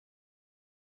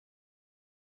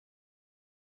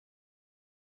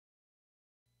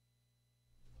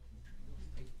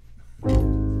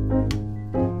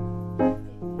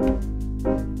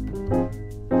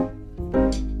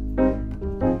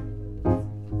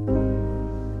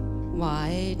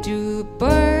do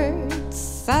birds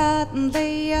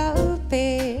suddenly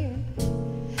appear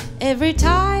every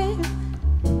time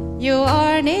you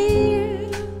are near?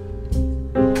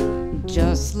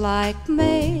 Just like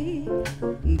me,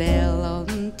 they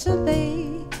long to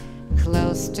be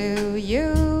close to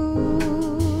you.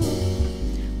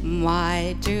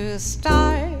 Why do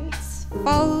stars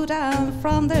fall down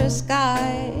from the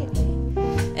sky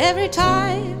every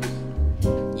time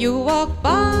you walk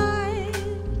by?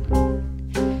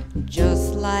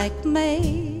 Just like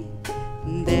me,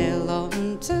 they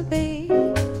long to be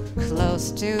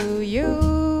close to you.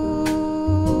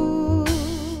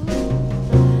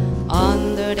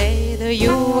 On the day that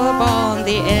you were born,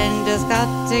 the angels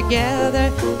got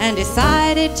together and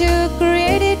decided to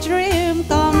create a dream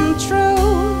come true.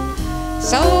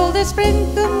 So they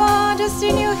sprinkled more just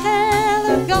in your hair,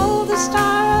 the golden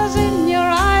stars in your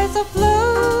eyes of blue.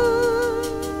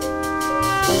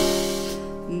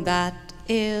 That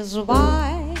is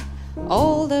why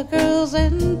all the girls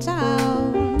in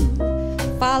town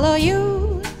follow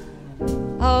you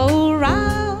all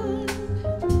around.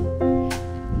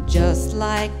 Just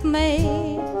like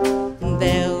me,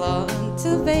 they long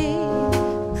to be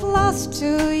close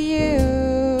to you.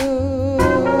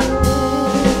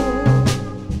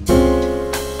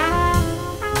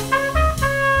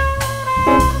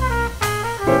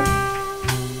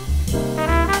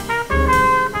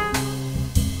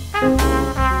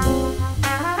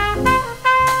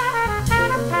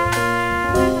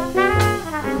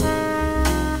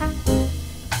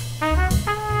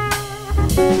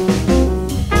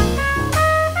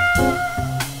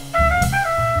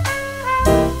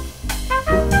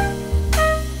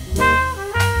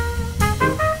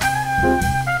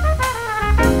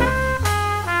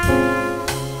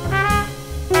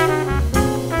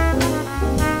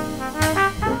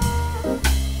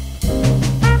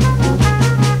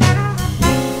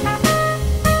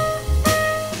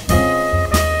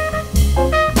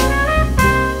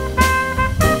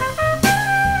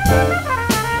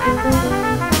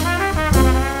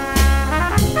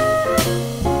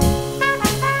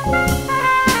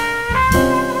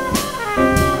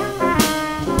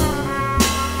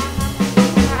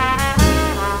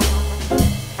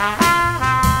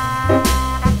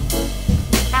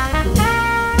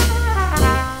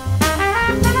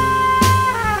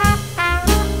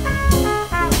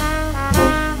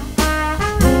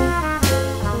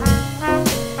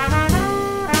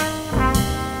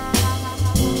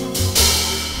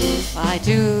 Why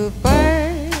do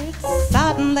birds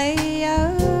suddenly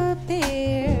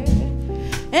appear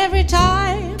every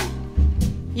time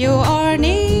you are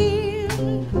near?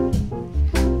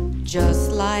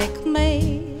 Just like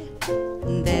me,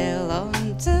 they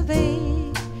long to be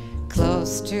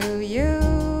close to you.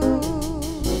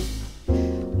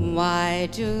 Why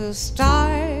do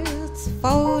stars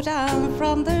fall down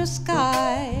from the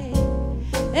sky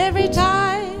every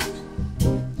time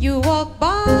you walk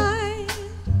by?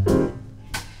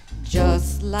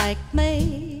 Just like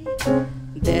me,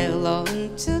 they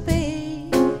long to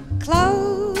be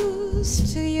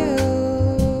close to you.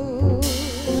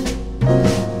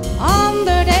 On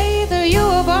the day that you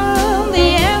were born,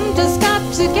 the angels got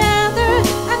together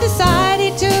and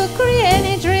decided to create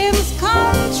any dreams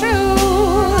come true.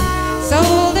 So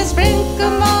they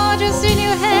sprinkle more just in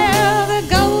your hair, the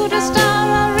golden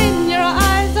star in your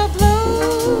eyes of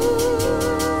blue.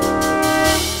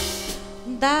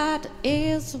 That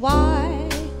is why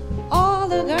all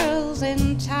the girls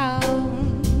in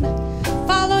town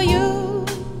follow you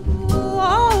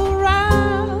all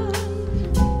around.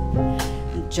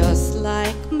 Just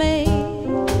like me,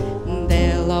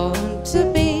 they long to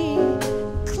be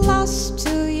close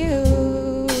to you.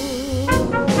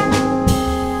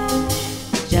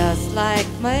 Just like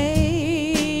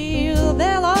me,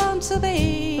 they long to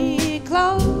be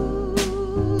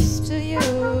close to you.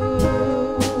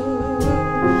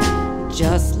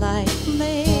 Just like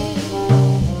me,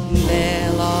 they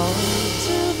long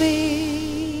to be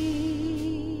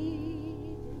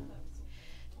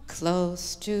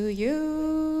close to you.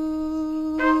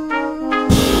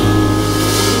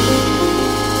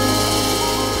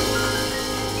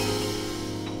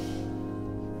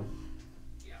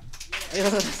 ありが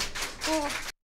とうございます。